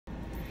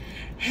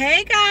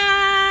Hey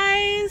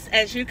guys,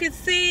 as you can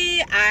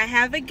see, I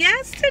have a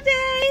guest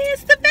today.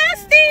 It's the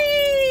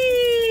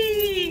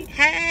Bestie.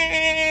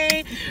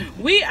 Hey,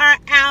 we are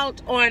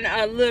out on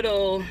a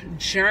little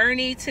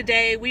journey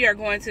today. We are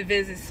going to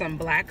visit some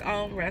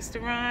black-owned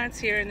restaurants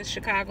here in the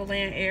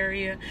Chicagoland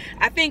area.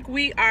 I think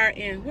we are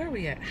in, where are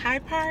we at?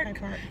 Hyde Park? Hyde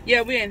Park.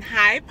 Yeah, we're in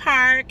Hyde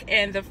Park,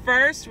 and the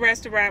first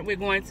restaurant we're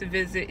going to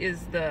visit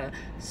is the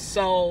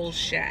Soul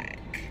Shack.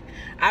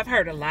 I've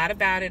heard a lot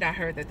about it. I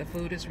heard that the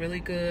food is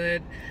really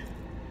good.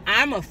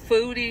 I'm a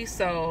foodie,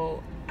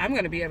 so I'm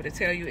going to be able to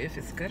tell you if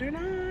it's good or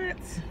not.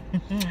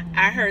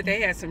 I heard they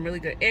had some really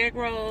good egg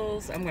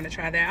rolls. I'm going to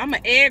try that. I'm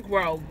an egg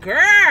roll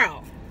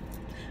girl.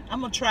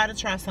 I'm going to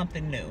try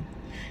something new.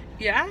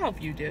 Yeah, I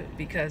hope you do,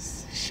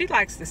 because she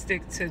likes to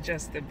stick to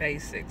just the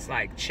basics,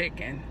 like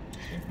chicken.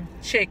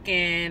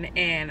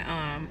 And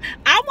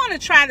I want to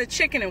try the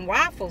chicken and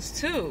waffles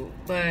too,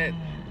 but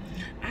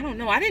I don't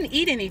know. I didn't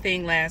eat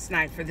anything last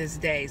night for this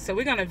day. So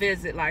we're going to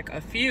visit like a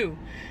few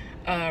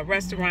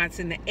restaurants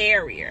in the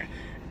area.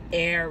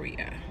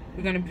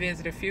 We're going to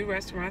visit a few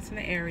restaurants in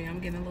the area.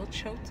 I'm getting a little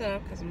choked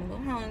up because I'm a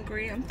little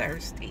hungry. I'm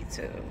thirsty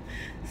too.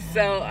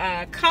 So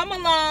come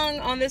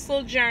along on this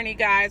little journey,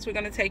 guys. We're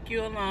going to take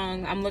you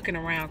along. I'm looking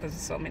around because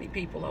there's so many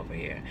people over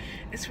here.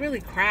 It's really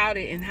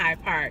crowded in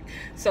Hyde Park.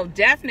 So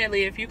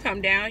definitely if you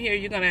come down here,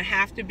 you're going to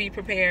have to be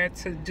prepared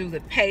to do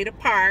the pay to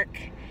park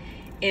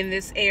in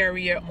this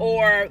area,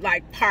 or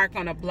like park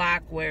on a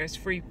block where it's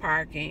free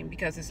parking,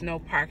 because there's no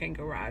parking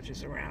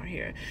garages around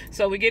here.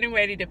 So we're getting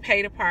ready to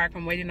pay to park.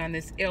 I'm waiting on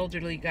this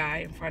elderly guy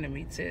in front of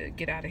me to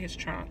get out of his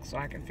trunk so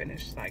I can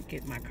finish, like,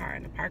 get my car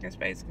in the parking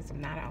space because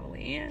I'm not all the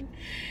way in.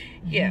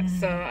 Yeah,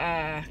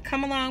 so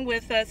come along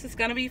with us. It's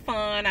gonna be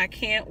fun. I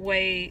can't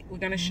wait. We're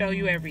gonna show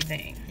you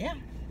everything. Yeah.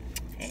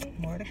 Hey.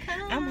 More to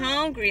come. I'm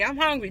hungry.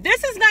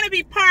 This is gonna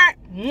be part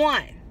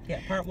 1. Yeah,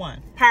 part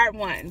 1. Part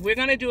 1. We're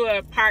going to do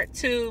a part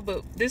 2,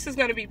 but this is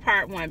going to be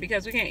part 1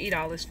 because we can't eat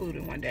all this food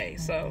in one day.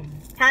 So,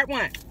 part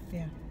 1.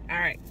 Yeah. All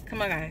right.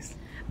 Come on, guys.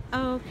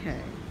 Okay.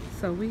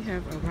 So, we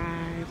have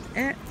arrived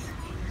at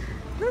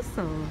the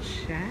Soul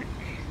Shack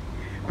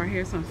right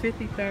here on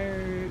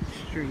 53rd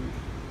Street.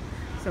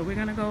 So, we're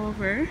going to go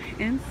over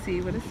and see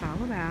what it's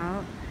all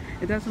about.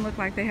 It doesn't look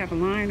like they have a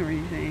line or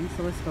anything,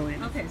 so let's go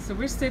in. Okay, so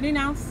we're sitting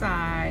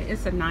outside.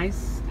 It's a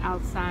nice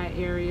outside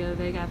area.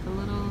 They got the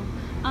little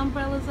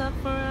umbrellas up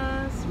for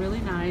us,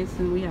 really nice,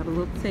 and we have a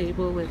little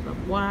table with the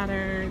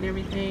water and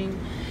everything,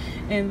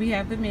 and we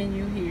have the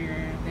menu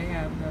here. They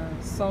have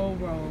the soul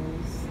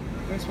rolls.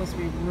 They're supposed to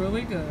be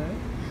really good,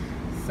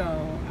 so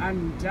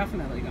I'm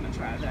definitely gonna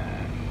try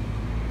that.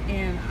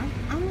 And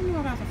I don't know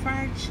about the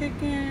fried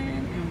chicken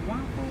and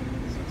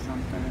waffles or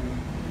something.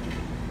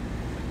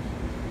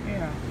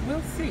 Yeah,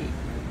 we'll see.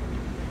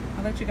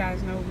 I'll let you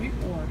guys know we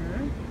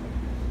ordered.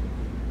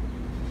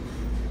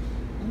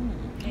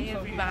 Hey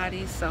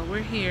everybody, so we're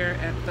here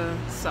at the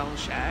Soul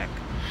Shack.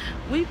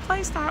 We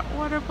placed our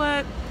order,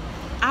 but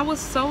I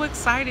was so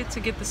excited to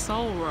get the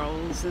soul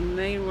rolls, and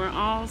they were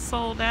all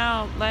sold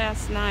out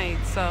last night,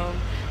 so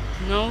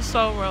no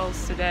soul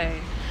rolls today.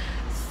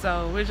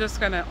 So we're just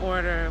gonna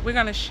we're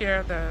gonna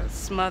share the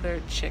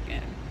smothered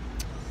chicken,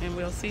 and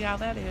we'll see how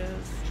that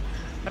is.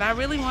 But I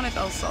really wanted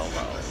those soul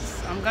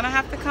rolls. I'm gonna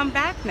have to come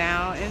back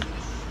now and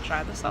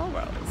try the soul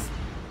rolls.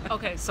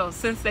 Okay, so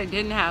since they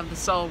didn't have the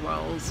soul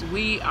rolls,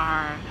 we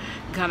are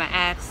gonna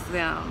ask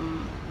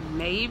them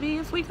maybe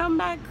if we come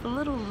back a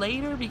little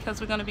later, because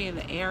we're gonna be in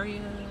the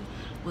area,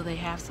 will they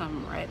have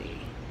some ready?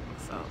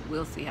 So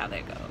we'll see how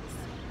that goes.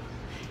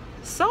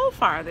 So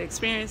far, the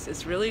experience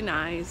is really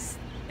nice.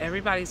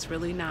 Everybody's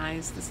really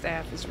nice. The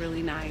staff is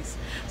really nice.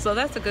 So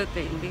that's a good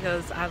thing,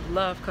 because I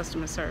love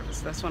customer service.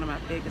 That's one of my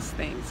biggest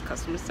things,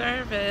 customer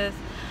service.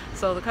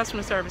 So the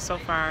customer service so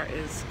far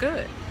is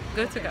good.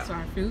 Good to go. So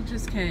our food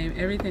just came.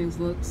 Everything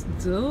looks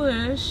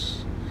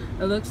delish.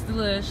 It looks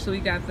delish. So we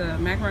got the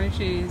macaroni and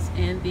cheese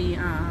and the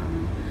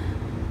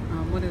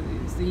what are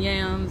these? The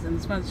yams and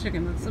the smothered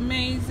chicken. Looks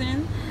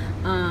amazing.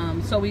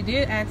 So we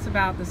did ask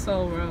about the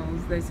soul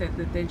rolls. They said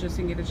that they just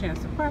didn't get a chance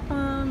to prep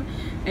them,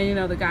 and you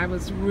know, the guy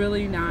was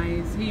really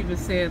nice. He even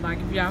said, like,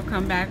 if y'all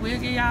come back, we'll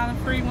give y'all a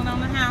free one on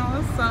the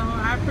house. So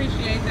I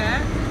appreciate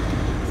that.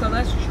 So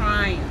let's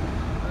try it.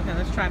 Okay,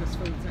 let's try this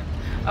food too.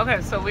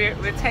 Okay, so we're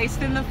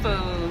tasting the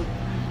food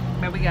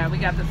that we got. We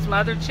got the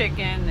smothered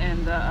chicken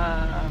and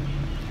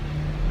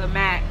the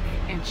mac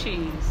and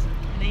cheese.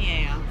 The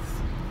yams.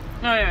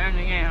 Oh yeah, and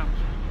the yams.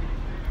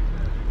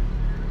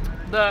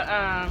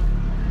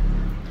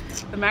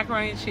 The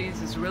macaroni and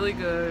cheese is really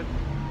good.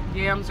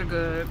 Yams are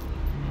good.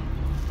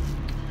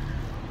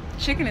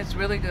 Chicken is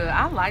really good.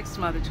 I like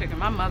smothered chicken.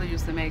 My mother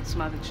used to make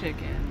smothered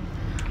chicken.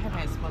 I haven't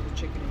had smothered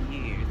chicken in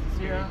years. It's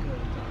very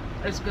good.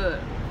 It's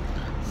good.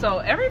 So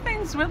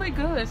everything's really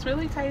good. It's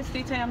really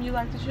tasty. Tam, you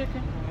like the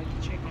chicken? I like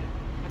the chicken.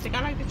 I think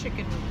I like the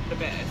chicken the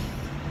best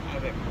out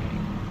of everything.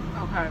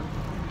 Okay.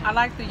 I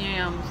like the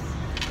yams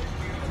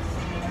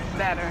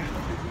better.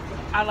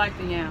 I like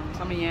the yams.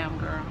 I'm a yam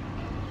girl.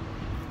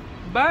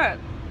 But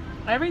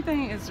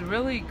everything is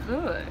really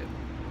good.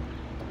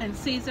 and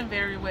seasoned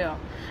very well.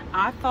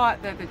 I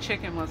thought that the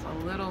chicken was a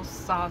little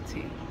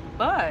salty,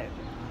 but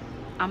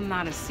I'm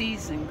not a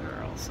seasoned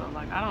girl, so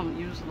like I don't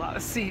use a lot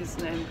of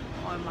seasoning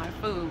on my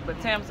food, but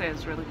Tam said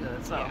it's really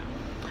good, so yeah.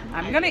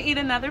 I'm gonna eat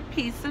another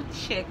piece of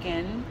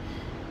chicken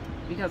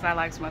because I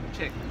like smothered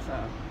chicken,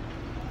 so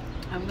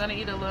I'm gonna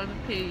eat a little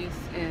piece,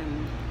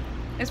 and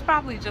it's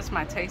probably just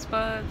my taste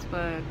buds,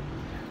 but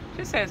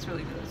she said it's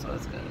really good, so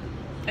it's good.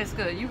 It's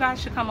good. You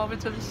guys should come over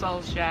to the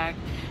Soul Shack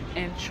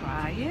and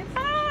try it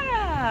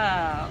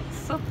out.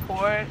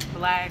 Support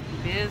black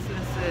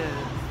businesses,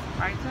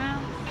 right,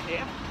 Tam?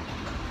 Yeah.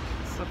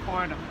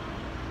 Support them.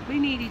 We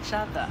need each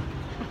other.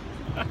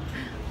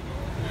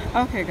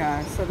 Okay,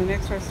 guys, so the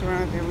next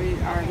restaurant that we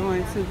are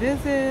going to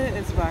visit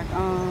is black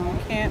owned.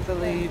 Can't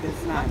believe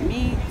it's not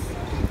meat.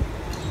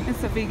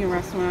 It's a vegan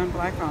restaurant,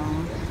 black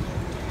owned.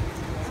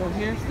 So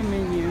here's the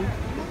menu.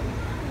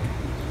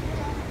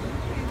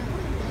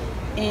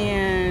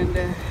 And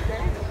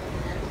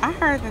I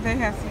heard that they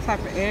have some type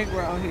of egg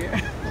roll here.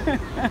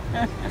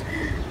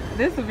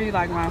 This would be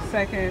like my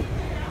second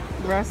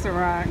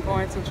restaurant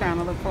going to trying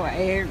to look for an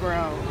egg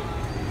roll.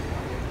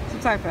 Some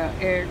type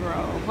of egg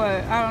roll.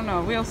 But I don't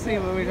know. We'll see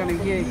what we're going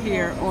to get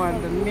here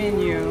on the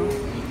menu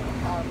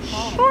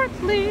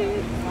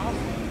shortly.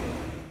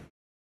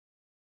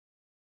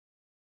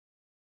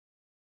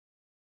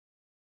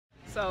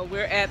 So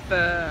we're at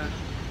the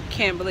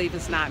Can't Believe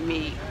It's Not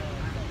Meat.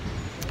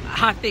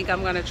 I think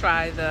I'm gonna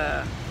try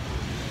the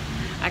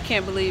I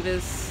Can't Believe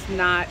It's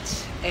Not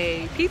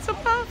a Pizza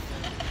Puff.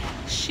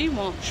 She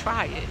won't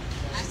try it.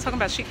 She's talking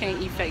about she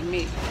can't eat fake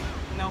meat.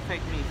 No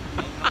fake meat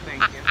for me. No,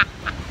 thank you.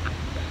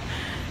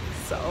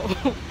 So,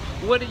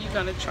 what are you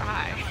gonna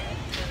try?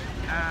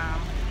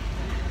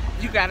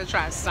 You gotta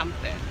try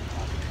something.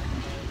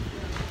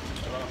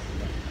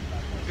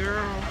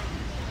 Girl,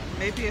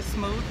 maybe a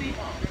smoothie?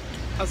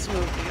 A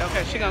smoothie.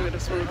 Okay, she's gonna get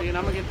a smoothie, and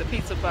I'm gonna get the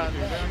pizza puff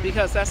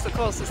because that's the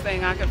closest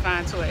thing I can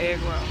find to an egg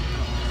roll.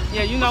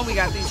 Yeah, you know we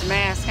got these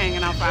masks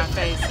hanging off our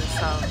faces,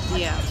 so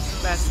yeah,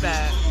 that's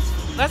that.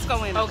 Let's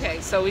go in.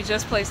 Okay, so we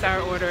just placed our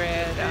order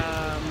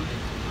at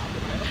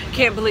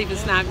Can't Believe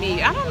It's Not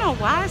Me. I don't know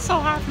why it's so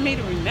hard for me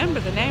to remember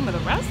the name of the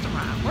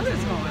restaurant. What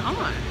is going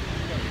on?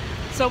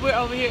 So we're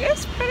over here.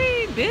 It's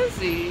pretty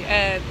busy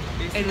at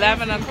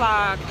 11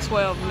 o'clock,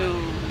 12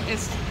 noon.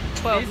 It's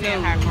 12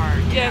 noon.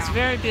 Yeah, it's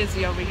very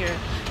busy over here.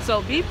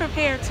 So be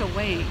prepared to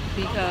wait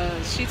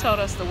because she told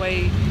us the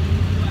wait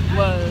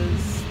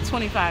was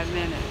 25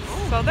 minutes.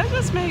 So that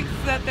just makes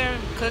that they're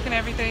cooking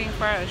everything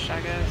fresh,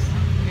 I guess.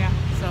 Yeah.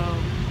 So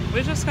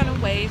we're just gonna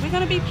wait. We're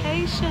gonna be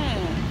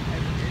patient.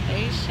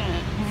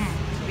 Patient.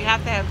 We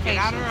have to have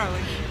patience. Get out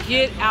early.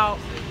 Get out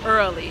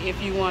early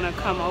if you want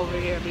to come over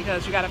here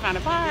because you got to find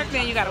a park,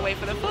 then you got to wait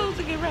for the food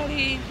to get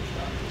ready.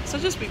 So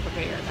just be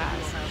prepared,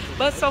 guys.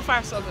 But so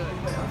far, so good.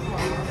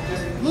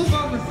 Move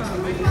over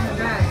some.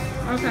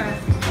 Okay.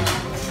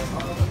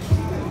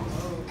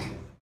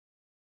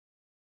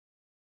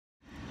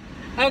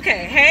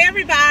 Okay, hey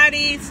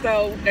everybody.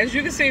 So as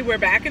you can see, we're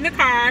back in the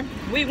car.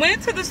 We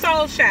went to the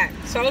Soul Shack.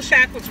 Soul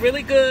Shack was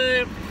really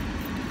good.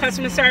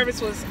 Customer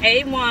service was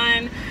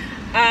A1.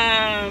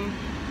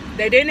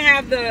 They didn't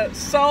have the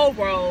soul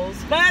rolls,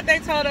 but they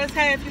told us,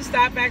 hey, if you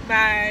stop back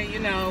by, you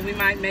know, we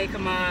might make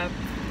them up,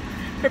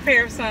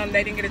 prepare some.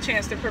 They didn't get a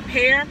chance to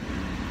prepare,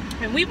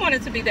 and we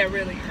wanted to be there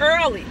really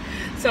early.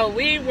 So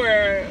we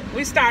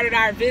started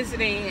our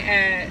visiting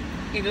at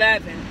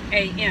 11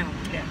 a.m.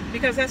 Yeah.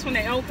 because that's when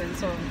they open.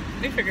 So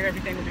we figured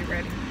everything would be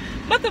ready.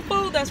 But the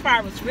food thus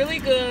far was really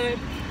good.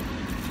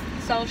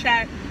 Soul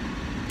Shack.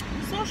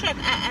 Soul Shack,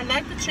 I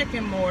like the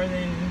chicken more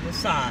than the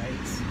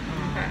sides.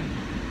 Okay.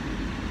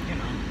 You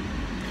know.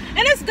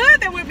 And it's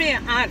good that we're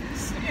being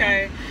honest,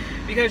 okay?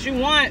 Because you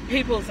want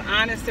people's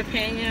honest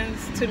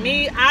opinions. To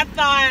me, I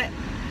thought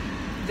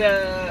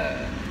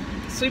the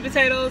sweet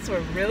potatoes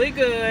were really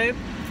good.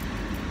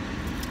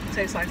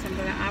 Tastes like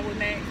something that I would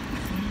make.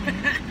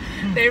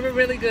 They were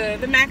really good.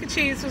 The mac and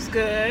cheese was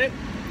good.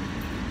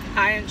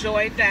 I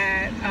enjoyed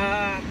that.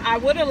 I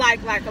would have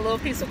liked like a little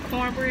piece of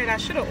cornbread. I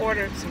should have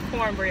ordered some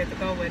cornbread to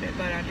go with it,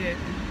 but I didn't.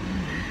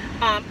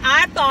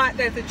 I thought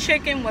that the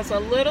chicken was a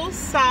little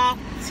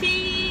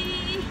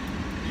salty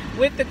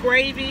with the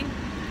gravy,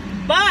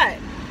 but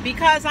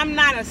because I'm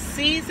not a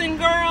seasoned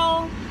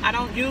girl, I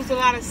don't use a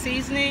lot of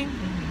seasoning,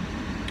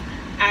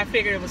 I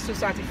figured it was too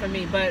salty for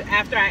me. But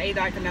after I ate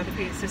like another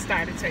piece, it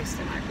started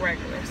tasting like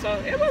regular. So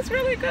it was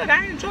really good.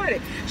 I enjoyed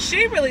it.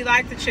 She really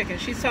liked the chicken.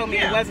 She told me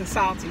it wasn't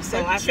salty.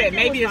 So I said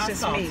maybe it's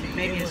just me.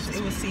 Maybe it's just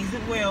me. It was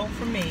seasoned well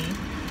for me.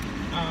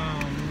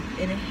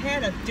 And it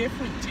had a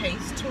different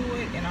taste to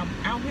it. And I'm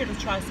out here to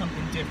try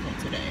something different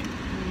today.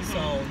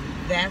 So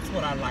that's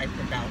what I liked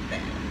about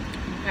that.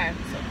 Okay.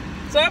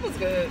 So it was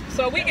good.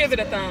 So we give it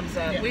a thumbs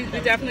up. Yeah, we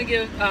definitely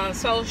give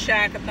Soul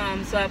Shack a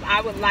thumbs up.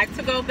 I would like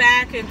to go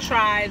back and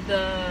try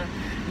the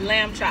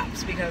lamb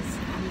chops because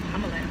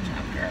I'm a lamb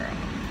chop girl.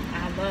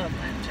 I love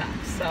lamb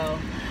chops. So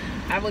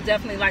I would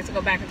definitely like to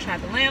go back and try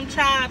the lamb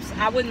chops.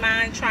 I wouldn't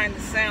mind trying the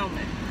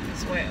salmon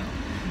as well.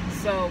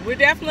 So we're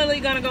definitely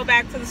going to go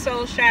back to the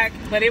Soul Shack,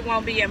 but it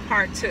won't be in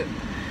part 2.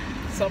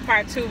 So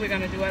part 2, we're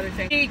going to do other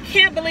things. You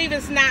can't believe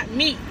it's not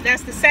meat.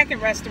 That's the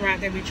second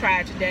restaurant that we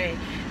tried today.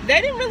 They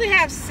didn't really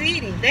have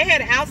seating. They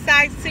had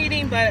outside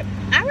seating, but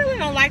I really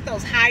don't like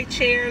those high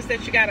chairs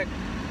that you got to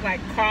like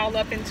crawl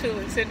up into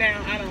and sit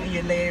down. I don't. And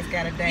your legs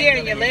got to dangle. Yeah,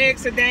 your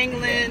legs are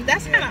dangling. Yeah.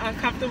 That's kind of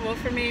uncomfortable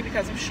for me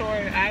because I'm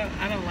short.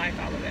 I don't like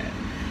all of that.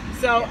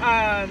 So,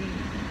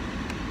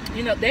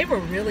 you know, they were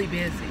really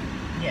busy.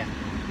 Yeah.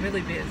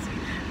 Really busy.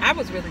 I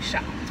was really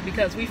shocked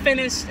because we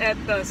finished at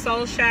the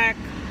Soul Shack.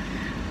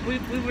 We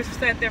were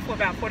sat there for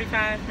about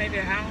 45, maybe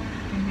an hour.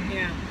 Mm-hmm.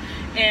 Yeah.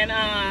 And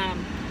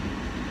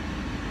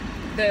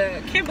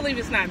can't believe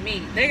it's not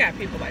meat. They got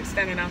people like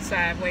standing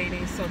outside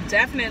waiting. So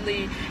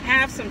definitely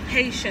have some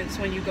patience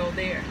when you go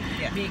there,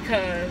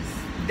 because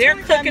they're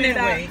cooking it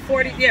up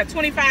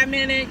 25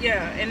 minutes,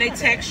 and they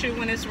text you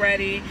when it's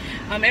ready.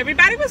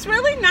 Everybody was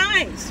really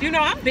nice. You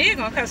know, I'm big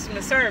on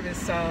customer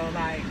service, so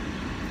like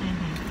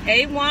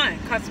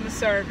A1 customer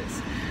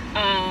service.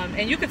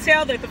 And you could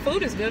tell that the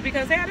food is good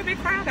because they had a big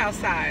crowd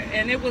outside,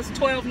 and it was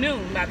 12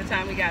 noon by the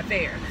time we got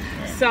there.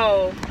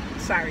 So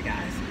sorry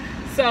guys.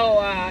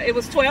 So it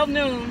was 12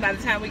 noon by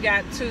the time we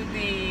got to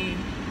the,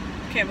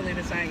 can't believe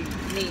it's not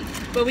meat,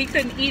 but we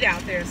couldn't eat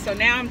out there. So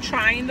now I'm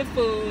trying the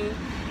food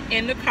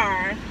in the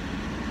car.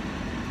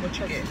 What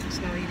you get? It's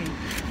no eating.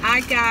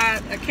 I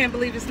got, I can't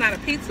believe it's not a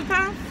pizza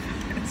puff,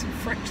 and some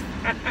French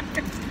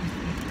fries.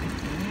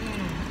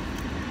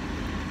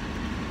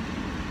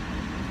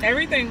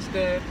 Everything's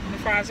good. The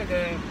fries are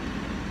good.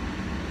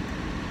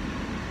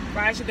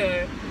 Fries are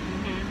good.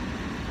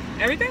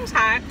 Everything's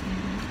hot.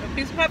 The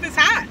pizza puff is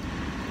hot.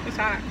 It's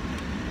hot.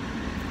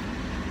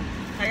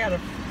 I got a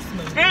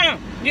smoothie.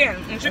 Yeah,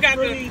 and you got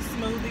the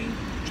smoothie.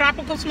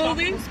 Tropical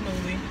smoothie? Tropical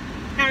smoothie.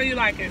 How do you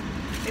like it?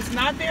 It's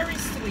not very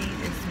sweet.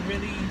 It's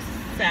really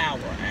sour,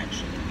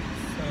 actually.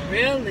 So,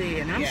 really?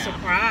 And I'm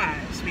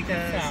surprised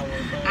because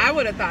I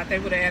would have thought they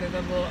would have added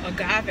a little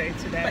agave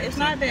to that. But it's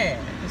not bad.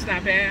 It's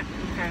not bad?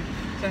 Okay.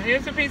 So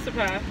here's the pizza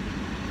puff.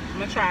 I'm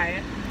going to try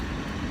it.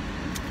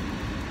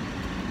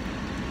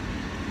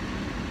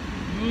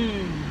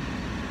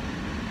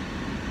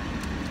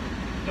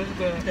 That's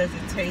good. Does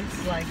it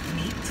taste like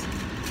meat?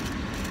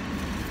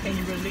 Can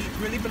you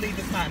really believe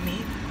it's not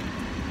meat?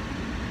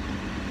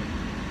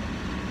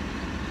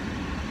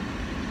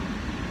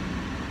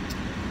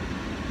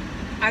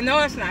 I know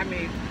it's not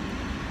meat.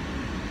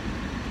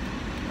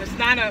 It's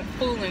not a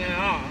fooling at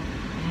all.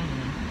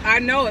 I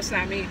know it's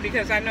not meat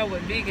because I know what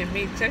vegan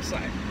meat tastes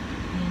like.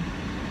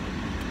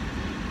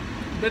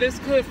 But it's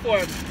good for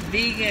a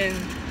vegan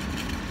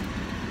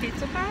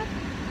pizza puff.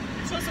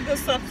 So it's a good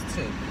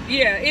substitute.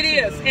 Yeah, it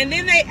is. And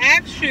then they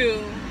ask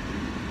you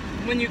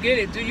when you get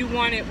it, do you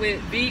want it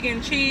with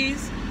vegan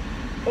cheese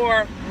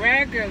or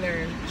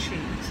regular cheese?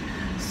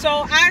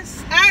 So I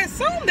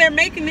assume they're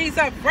making these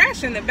up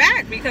fresh in the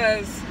back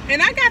because,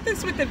 and I got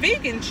this with the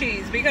vegan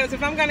cheese because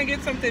if I'm going to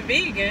get something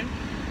vegan,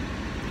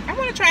 I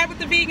want to try it with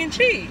the vegan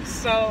cheese.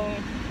 So,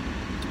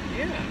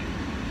 yeah.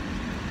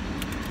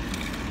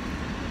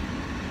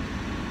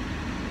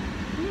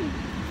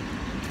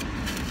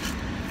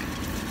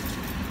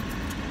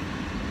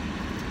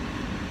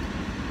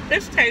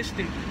 It's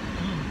tasty.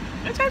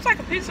 It tastes like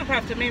a pizza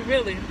puff to me,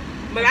 really.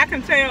 But I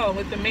can tell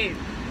with the meat.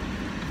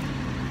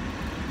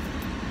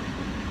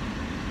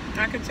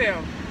 I can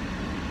tell.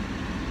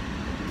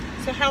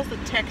 So how's the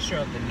texture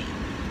of the meat?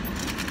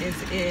 Is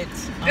it?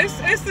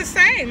 It's the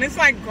same. It's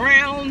like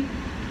ground,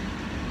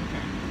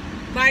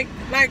 like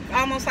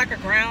almost like a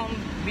ground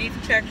beef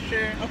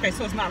texture. Okay,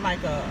 so it's not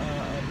like a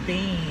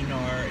bean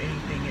or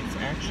anything. It's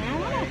actually.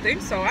 I don't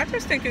think so. I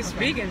just think it's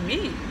vegan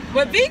meat.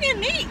 But vegan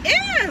meat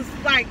is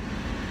like.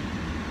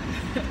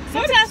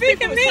 Sometimes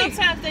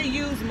they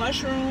use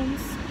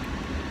mushrooms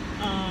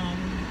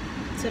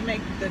to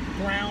make the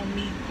ground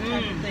meat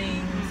type of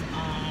things.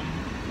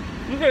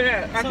 Look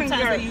at that.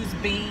 Sometimes they use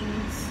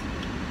beans,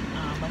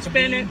 like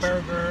spinach. A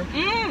bean burger.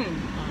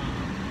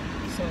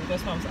 So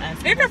that's what I was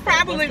asking. It could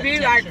probably be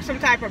texture? Like some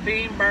type of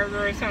bean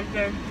burger or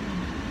something.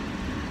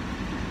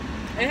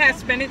 It has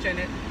spinach in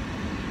it,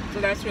 so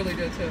that's really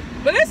good too.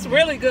 But it's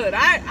really good.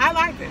 I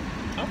like it.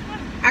 Okay.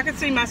 I could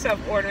see myself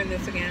ordering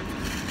this again.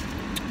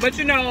 But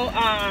you know,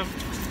 I'm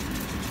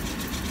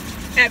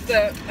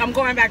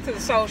going back to the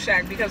Soul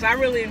Shack because I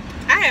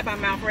had my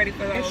mouth ready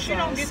for those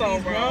soul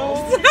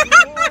rolls.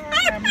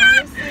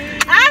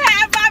 I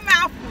had my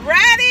mouth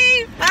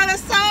ready for the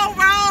soul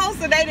rolls,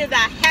 and they did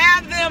not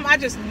have them. I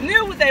just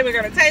knew what they were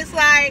going to taste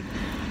like,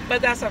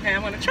 but that's okay.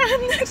 I'm going to try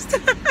them next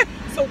time.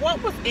 So what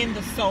was in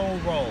the soul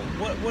roll?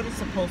 What is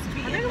supposed to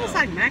be in those? I think it was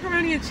like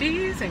macaroni and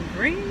cheese and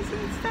greens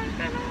and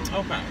stuff.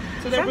 Okay.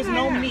 So there was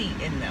no meat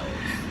in those.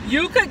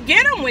 You could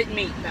get them with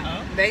meat,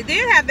 though. They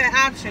did have that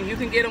option. You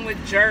can get them with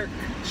jerk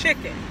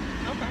chicken.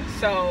 Okay.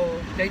 So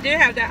they did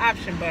have that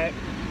option, but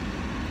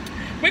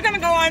we're going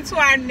to go on to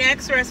our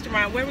next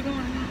restaurant. Where are we going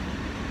now?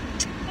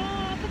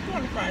 I think we're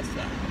going to Fry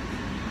Styles.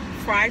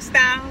 Fry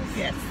Styles?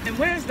 Yes. And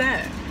where is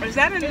that? Or is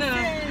that in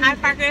the Hyde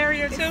Park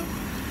area, too?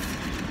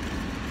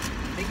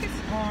 I think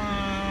it's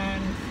on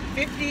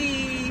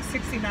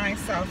 5069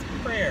 South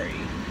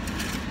Prairie.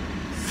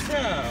 So So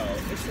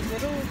it's a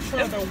little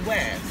further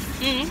west,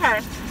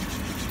 Okay.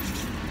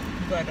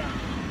 but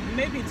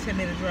maybe a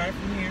 10-minute drive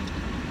from here.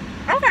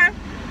 Okay.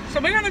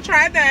 So we're gonna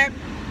try that.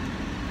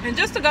 And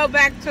just to go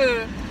back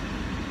to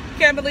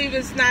Can't Believe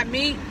It's Not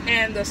Meat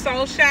and the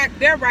Soul Shack,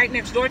 they're right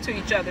next door to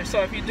each other.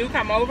 So if you do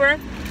come over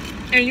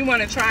and you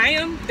want to try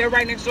them, they're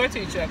right next door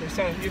to each other.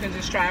 So you can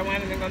just try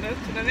one and then go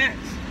to the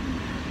next.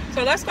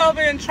 So let's go over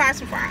and try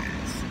some fries.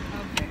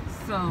 Okay,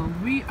 so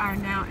we are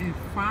now at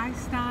Fry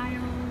Styles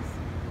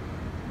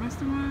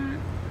restaurant.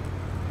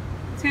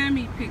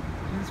 Tammy picked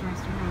this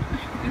restaurant.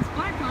 It's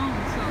black owned,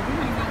 so we're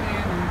going to go in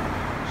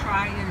and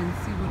try it and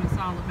see what it's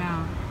all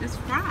about. It's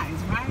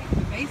fries, right?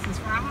 The base is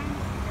fries.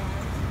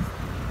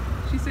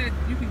 She said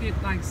you can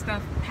get like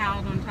stuff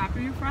piled on top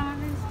of your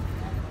fries.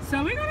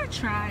 So we're gonna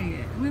try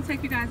it. We'll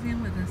take you guys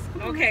in with us.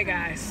 Okay,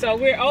 guys. So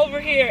we're over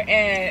here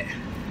at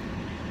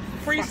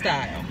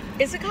Freestyle.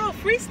 Is it called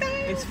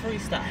Freestyle? It's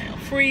Freestyle.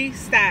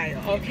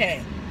 Freestyle.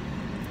 Okay.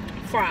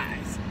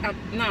 Fries.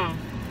 No.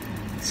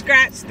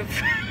 Scratch the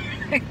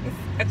fries.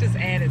 I just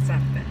added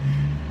something.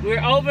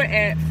 We're over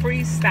at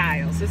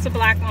Freestyles. It's a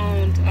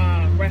black-owned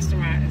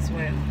restaurant as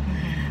well.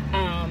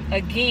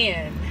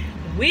 Again,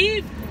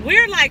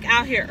 we're like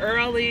out here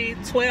early,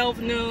 12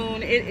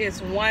 noon. It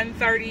is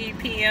 1:30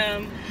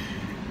 p.m.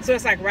 So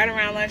it's like right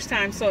around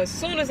lunchtime. So as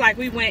soon as like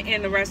we went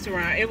in the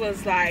restaurant, it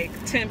was like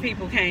 10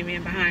 people came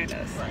in behind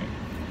us. Right.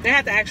 They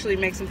had to actually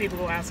make some people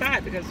go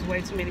outside because there's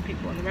way too many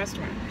people in the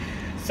restaurant.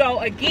 So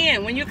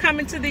again, when you come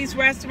into these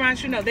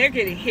restaurants, you know, they're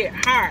getting hit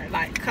hard.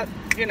 Like,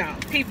 you know,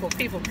 people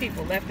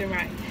left and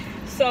right.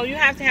 So you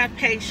have to have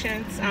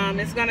patience.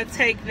 It's going to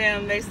take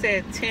them, they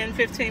said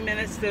 10-15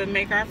 minutes to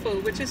make our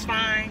food, which is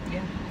fine.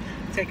 Yeah.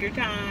 Take your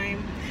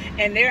time.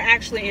 And they're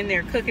actually in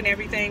there cooking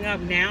everything up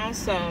now.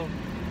 So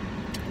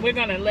we're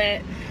going to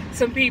let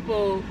some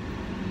people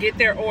get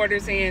their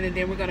orders in, and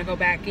then we're going to go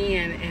back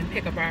in and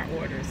pick up our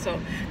orders. So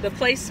the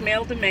place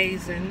smelled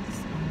amazing.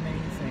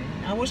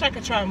 Amazing. I wish I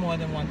could try more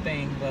than one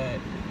thing, but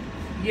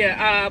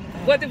yeah.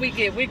 What did we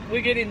get?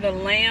 We're getting the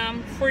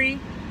lamb free.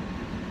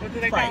 What do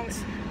they call it?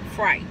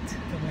 Fright.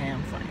 The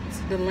lamb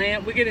frites. The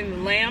lamb. We're getting the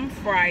lamb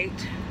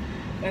fright.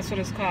 That's what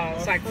it's called.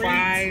 It's like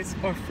fries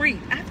or free.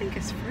 I think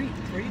it's free.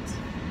 Frites?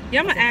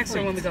 Yeah, I'm gonna ask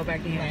her when we go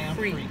back in. Lamb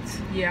Frites.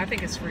 Yeah, I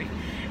think it's free.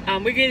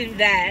 We're getting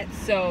that.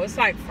 So it's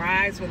like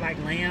fries with like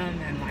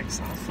lamb and like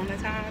sauce on the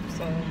top.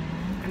 So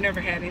I've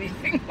never had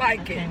anything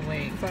like it. I can't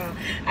wait. So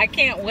I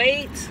can't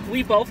wait.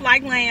 We both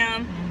like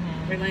lamb.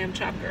 We're lamb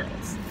chop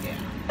girls. Yeah.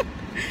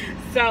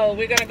 So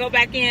we're gonna go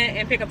back in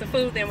and pick up the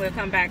food. Then we'll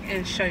come back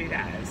and show you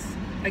guys.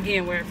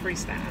 Again, we're at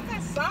Freestyle.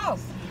 That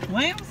sauce.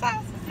 Lamb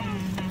sauce.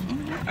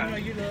 I know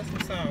you love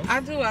some sauce. I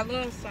do. I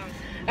love sauce.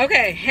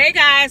 Okay. Hey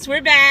guys,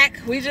 we're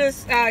back. We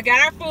just got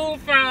our food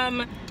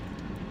from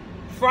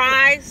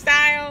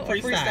Freestyle.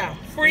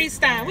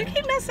 Freestyle. We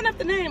keep messing up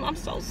the name. I'm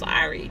so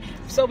sorry.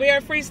 So we are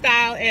at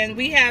Freestyle, and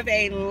we have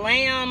a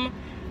lamb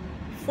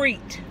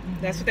frite.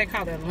 That's what they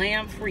call it,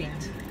 lamb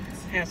frite.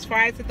 Has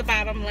fries at the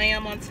bottom,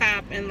 lamb on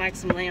top, and like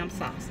some lamb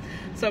sauce.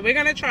 So we're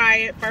gonna try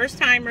it. First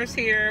timers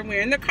here.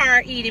 We're in the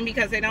car eating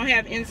because they don't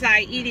have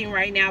inside eating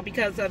right now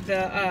because of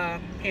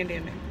the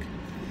pandemic.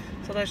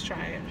 So let's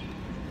try it.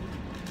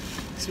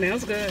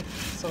 Smells good.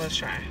 So let's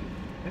try it.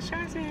 Let's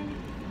try it, Tammy.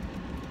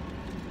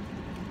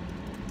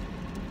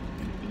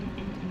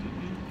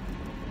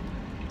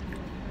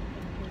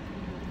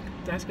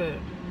 That's good.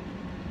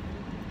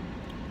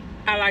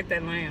 I like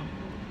that lamb.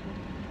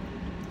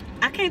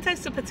 I can't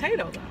taste the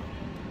potato though.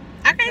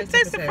 I can't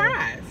taste the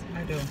fries.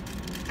 I do.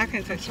 I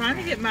can't taste. I'm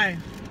trying to get my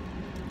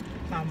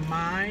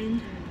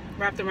mind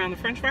wrapped around the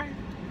French fry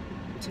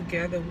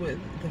together with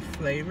the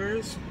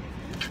flavors.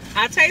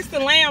 I taste the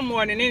lamb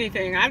more than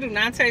anything. I do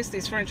not taste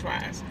these French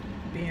fries.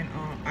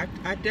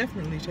 I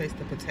definitely taste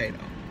the potato.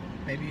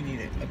 Maybe you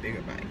need a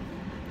bigger bite.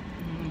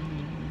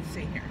 Let's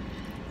see here.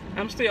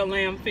 I'm still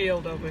lamb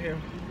filled over here.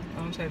 I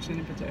don't taste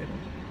any potatoes.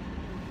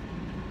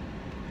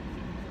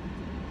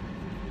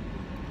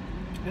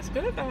 That's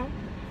good though.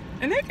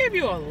 And they give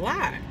you a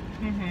lot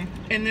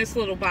in this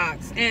little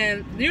box.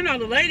 And you know,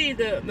 the lady,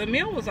 the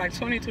meal was like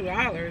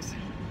 $22.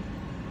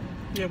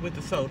 Yeah, with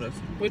the sodas.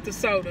 With the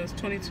sodas,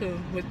 22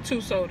 with 2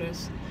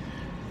 sodas.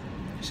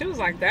 She was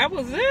like, that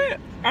was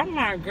it. I'm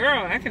like,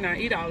 girl, I cannot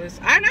eat all this.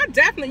 I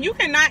definitely, you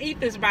cannot eat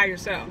this by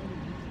yourself.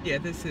 Yeah,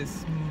 this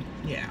is,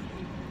 yeah.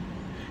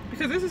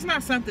 Because this is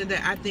not something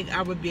that I think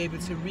I would be able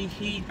to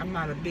reheat. I'm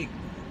not a big,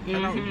 I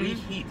don't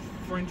reheat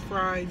French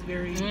fries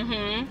very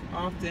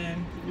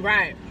often.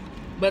 Right.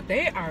 But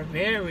they are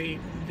very,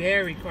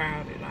 very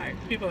crowded. Like,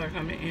 people are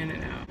coming in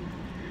and out.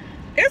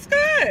 It's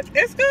good.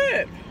 It's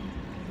good.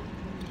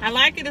 I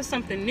like it. It's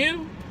something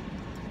new.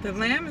 The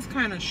lamb is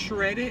kind of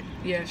shredded.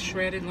 Yeah,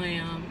 shredded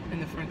lamb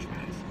and the French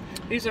fries.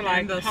 These are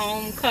like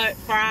home cut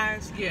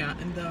fries. Yeah,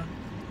 and the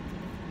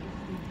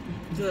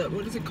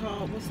what is it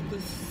called? What's the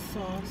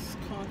sauce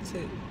called?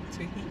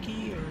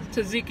 Tahiki or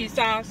tzatziki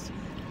sauce.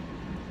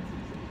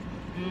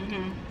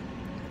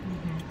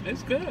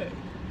 It's good.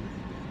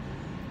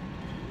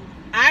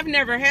 I've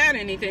never had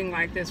anything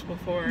like this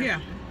before.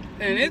 Yeah.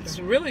 And it's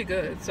really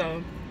good.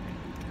 So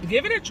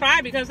give it a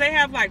try because they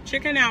have like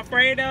chicken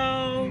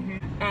Alfredo,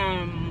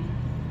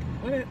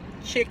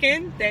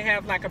 chicken. They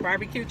have like a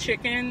barbecue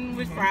chicken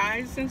with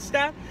fries and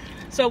stuff.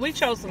 So we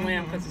chose the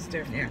lamb because it's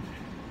different. Yeah.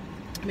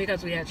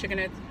 Because we had chicken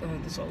at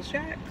the Soul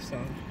Shack. So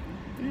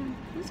yeah,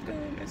 it's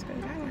good. It's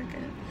good. I like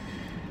it.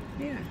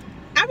 Yeah.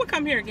 I would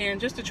come here again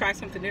just to try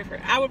something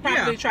different. I would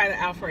probably try the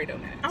Alfredo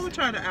next. I would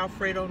try the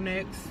Alfredo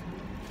next.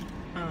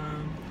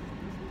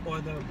 Or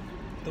the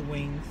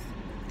wings.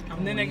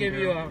 And then they give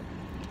you a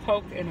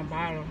Coke in a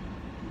bottle.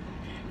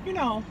 You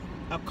know,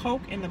 a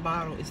Coke in the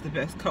bottle is the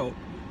best Coke.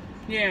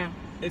 Yeah.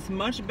 It's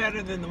much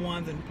better than the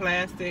ones in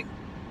plastic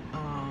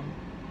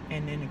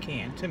and in a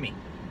can, to me.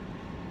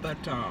 But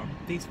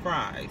these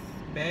fries,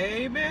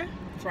 baby.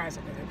 Fries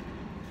are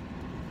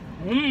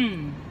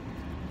good.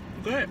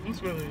 Good.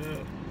 It's really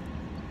good.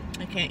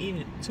 I can't eat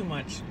it too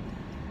much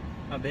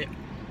of it.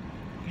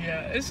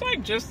 Yeah, it's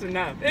like just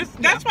enough.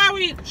 That's why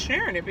we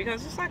sharing it,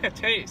 because it's like a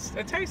taste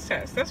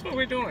test. That's what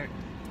we're doing.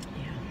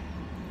 Yeah.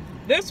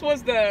 This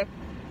was the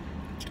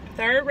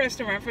third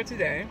restaurant for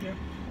today. Yeah.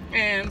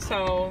 And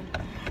so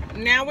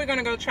now we're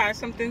gonna go try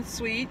something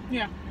sweet.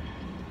 Yeah.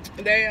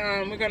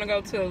 We're gonna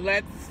go to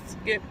Let's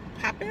Get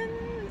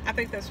Poppin'. I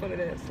think that's what it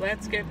is.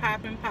 Let's Get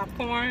Poppin'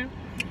 Popcorn.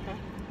 Okay.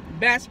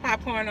 Best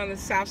popcorn on the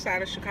south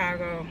side of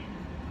Chicago.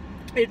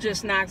 It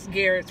just knocks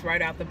Garrett's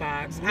right out the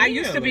box. Really? I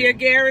used to be a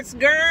Garrett's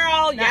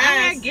girl. Yes.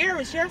 I had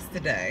Garrett's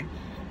yesterday.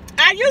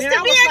 I used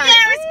to be a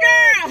Garrett's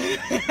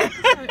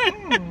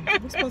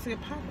girl. We're supposed to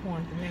get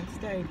popcorn the next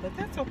day, but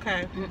that's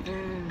okay.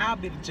 I'll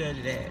be the judge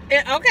of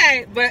that.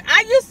 Okay, but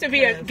I used to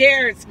be a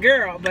Garrett's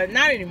girl, but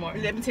not anymore.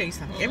 Let me tell you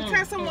something. Every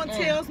time someone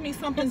tells me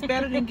something's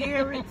better than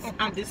Garrett's,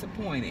 I'm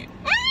disappointed.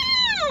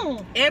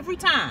 Every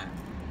time.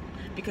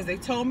 Because they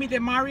told me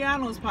that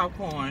Mariano's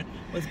popcorn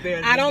was better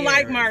than I don't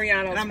Garrett's. like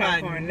Mariano's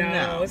popcorn. Like,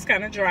 no, it's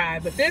kind of dry.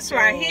 But this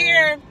right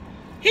here,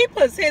 he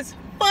puts his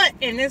foot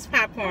in this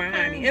popcorn,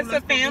 honey. It's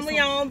a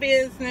family-owned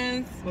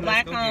business,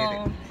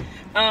 black-owned.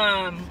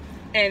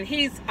 And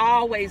he's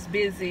always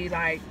busy.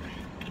 Like,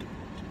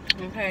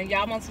 okay,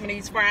 y'all want some of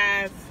these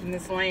fries and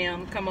this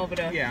lamb? Come over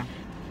to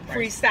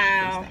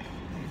Freestyle.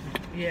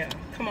 Yeah,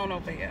 come on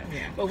over here.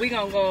 Yeah. But we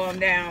gonna go on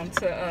down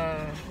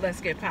to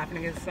Let's Get Poppin'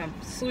 and get some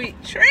sweet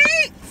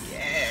treats.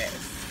 Yes.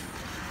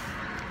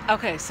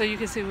 Okay, so you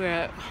can see we're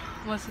at,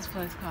 what's this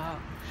place called?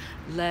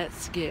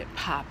 Let's Get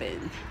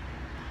Poppin'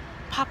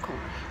 Popcorn.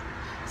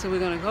 So we're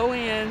gonna go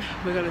in,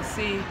 we're gonna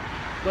see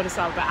what it's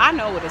all about. I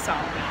know what it's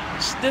all about.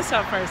 This is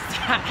our first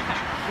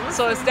time.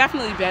 So it's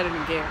definitely better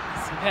than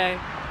Garrett's, okay?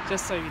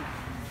 Just so you know.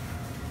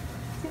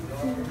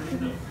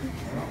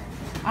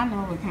 I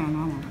know what kind I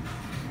want.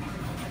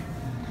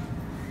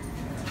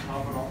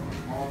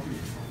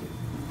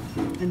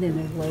 And then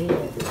they weigh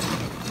it.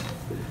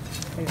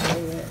 They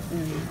weigh it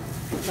in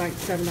like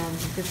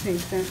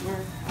 $7.15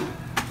 worth.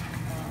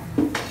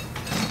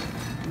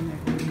 And they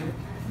weigh it.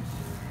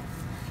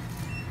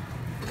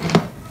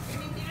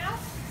 Anything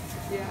else?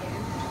 Yeah.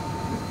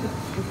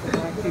 It's a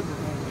lot of people.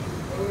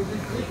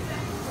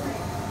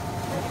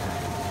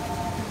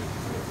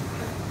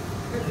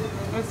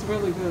 That's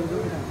really good.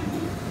 Look at that.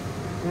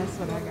 That's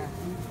what I got.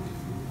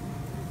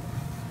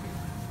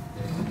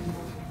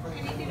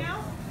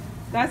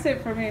 That's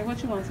it for me.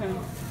 What you want, Tammy?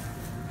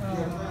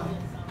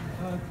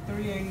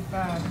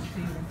 $3.85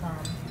 cheese and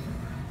parmesan.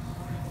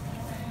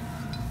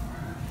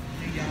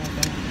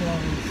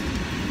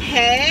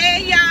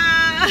 Hey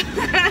y'all!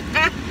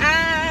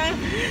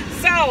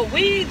 So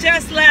we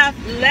just left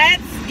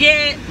Let's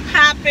Get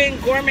Poppin'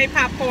 Gourmet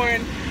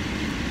Popcorn.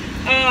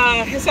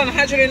 It's on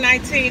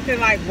 119th and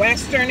like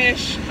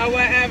Westernish or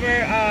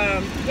whatever.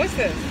 What's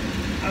this?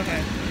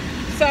 Okay.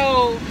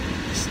 So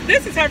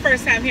this is her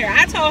first time here.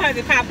 I told her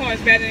the popcorn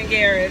is better than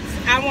Garrett's.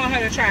 I want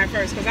her to try it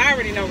first because I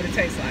already know what it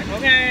tastes like,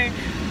 okay?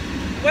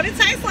 What it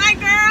tastes like,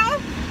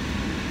 girl?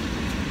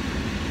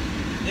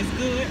 It's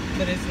good,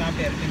 but it's not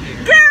better than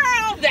Garrett's.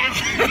 Girl,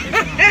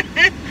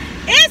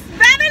 it's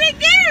better than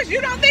Garrett's.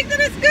 You don't think that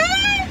it's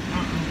good?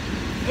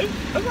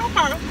 It's okay.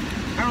 I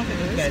don't think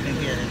it's better than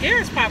Garrett's.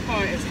 Garrett's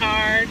popcorn is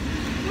hard.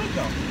 Good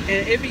though.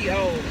 And it be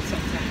old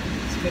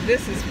sometimes. But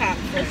this is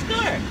popcorn. It's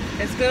good.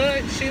 It's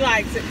good. She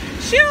likes it.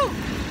 She'll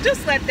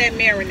just let that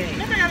marinate.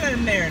 Never gotta let it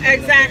marinate.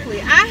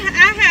 Exactly. I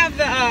have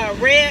the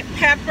red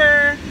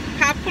pepper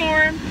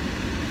popcorn.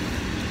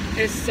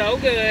 It's so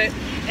good.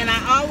 And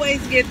I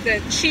always get the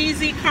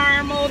cheesy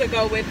caramel to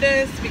go with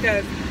this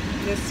because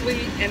the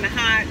sweet and the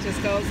hot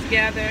just goes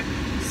together.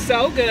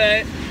 So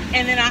good.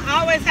 And then I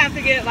always have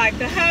to get like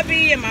the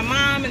hubby and my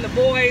mom and the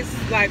boys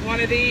like one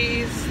of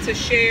these to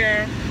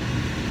share.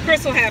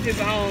 Chris will have his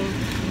own,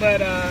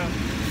 but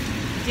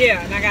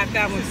yeah, and I got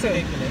that one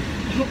too.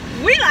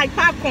 We like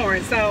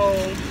popcorn, so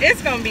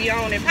it's gonna be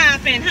on and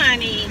popping,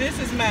 honey. This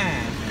is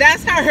mine.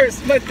 That's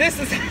hers, but this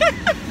is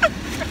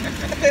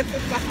this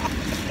is mine.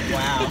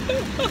 Wow.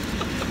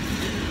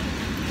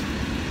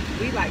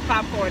 We like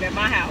popcorn at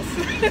my house.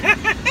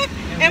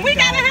 And we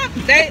gotta have,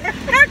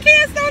 her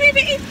kids don't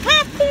even eat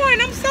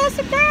popcorn. I'm so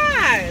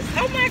surprised.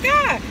 Oh my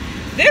God.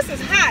 This is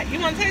hot. You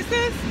wanna taste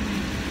this?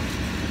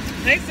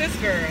 Taste this,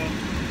 girl.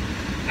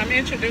 I'm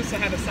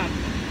introducing her to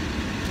something.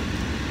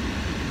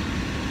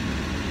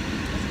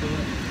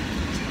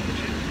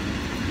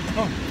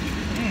 Oh,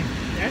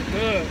 That's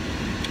good.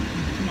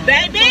 on,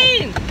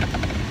 Baby!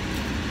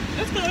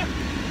 that's good.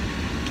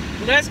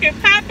 Let's get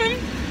popping.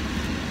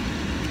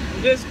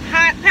 This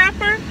hot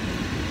pepper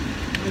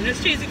and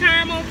this cheesy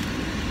caramel.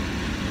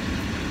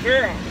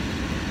 Girl.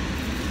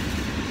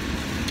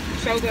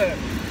 So good.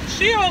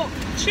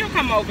 She'll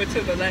come over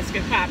to the Let's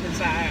Get Poppin'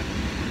 side.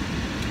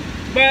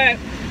 But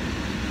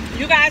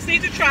you guys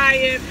need to try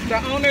it.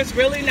 The owner's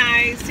really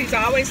nice. He's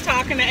always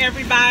talking to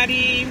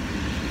everybody.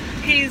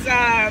 He's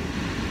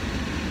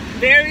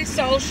very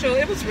social.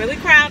 It was really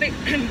crowded.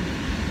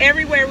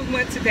 Everywhere we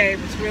went today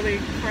was really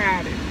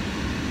crowded.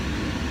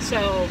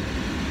 So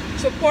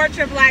support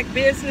your black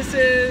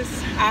businesses.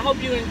 I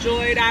hope you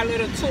enjoyed our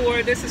little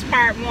tour. This is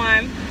part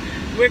 1.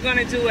 We're going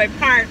to do a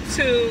part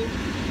 2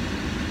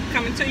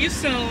 coming to you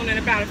soon. In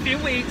about a few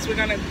weeks, we're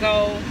going to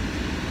go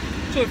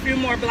to a few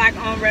more black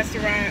owned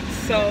restaurants.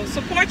 So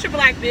support your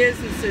black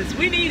businesses.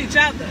 We need each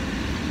other.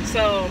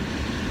 So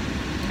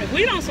if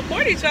we don't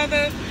support each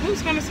other,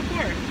 who's going to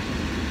support?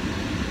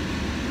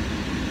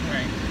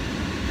 Right.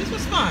 This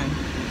was fun.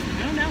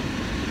 I don't know.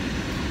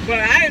 But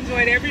I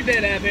enjoyed every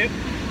bit of it.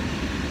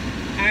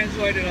 I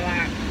enjoyed it a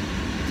lot.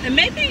 And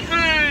maybe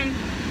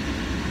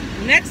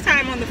next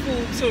time on the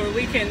food tour,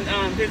 we can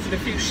visit a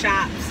few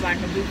shops, like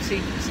a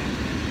boutique or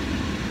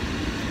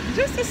something,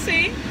 just to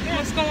see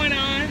what's going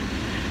on.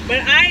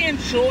 But I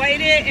enjoyed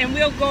it, and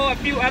we'll go a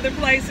few other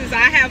places.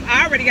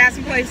 I already got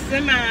some places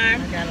in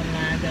mind. I got them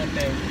lined up,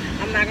 baby.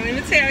 I'm not going to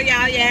even tell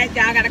y'all yet.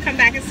 Y'all got to come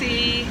back and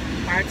see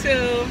part 2.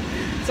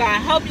 So I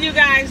hope you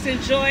guys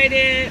enjoyed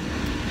it.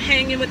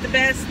 Hanging with the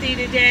bestie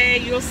today.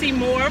 You'll see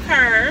more of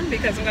her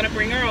because I'm going to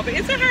bring her over.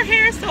 Isn't her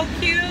hair so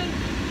cute?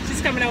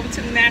 She's coming over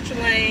to the natural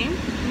lane.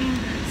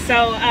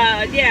 So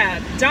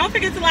yeah, don't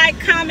forget to like,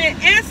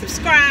 comment, and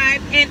subscribe.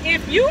 And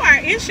if you are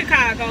in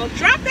Chicago,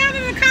 drop down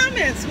in the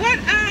comments what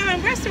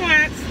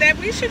restaurants that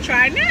we should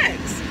try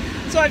next.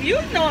 So if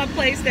you know a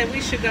place that we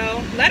should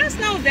go, let us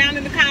know down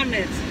in the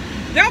comments.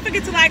 Don't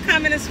forget to like,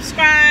 comment, and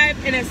subscribe.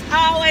 And as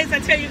always, I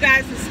tell you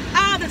guys this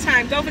all the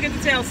time, don't forget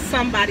to tell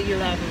somebody you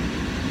love them.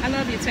 I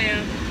love you,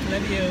 Tam.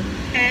 Love you.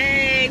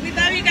 Hey, we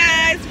love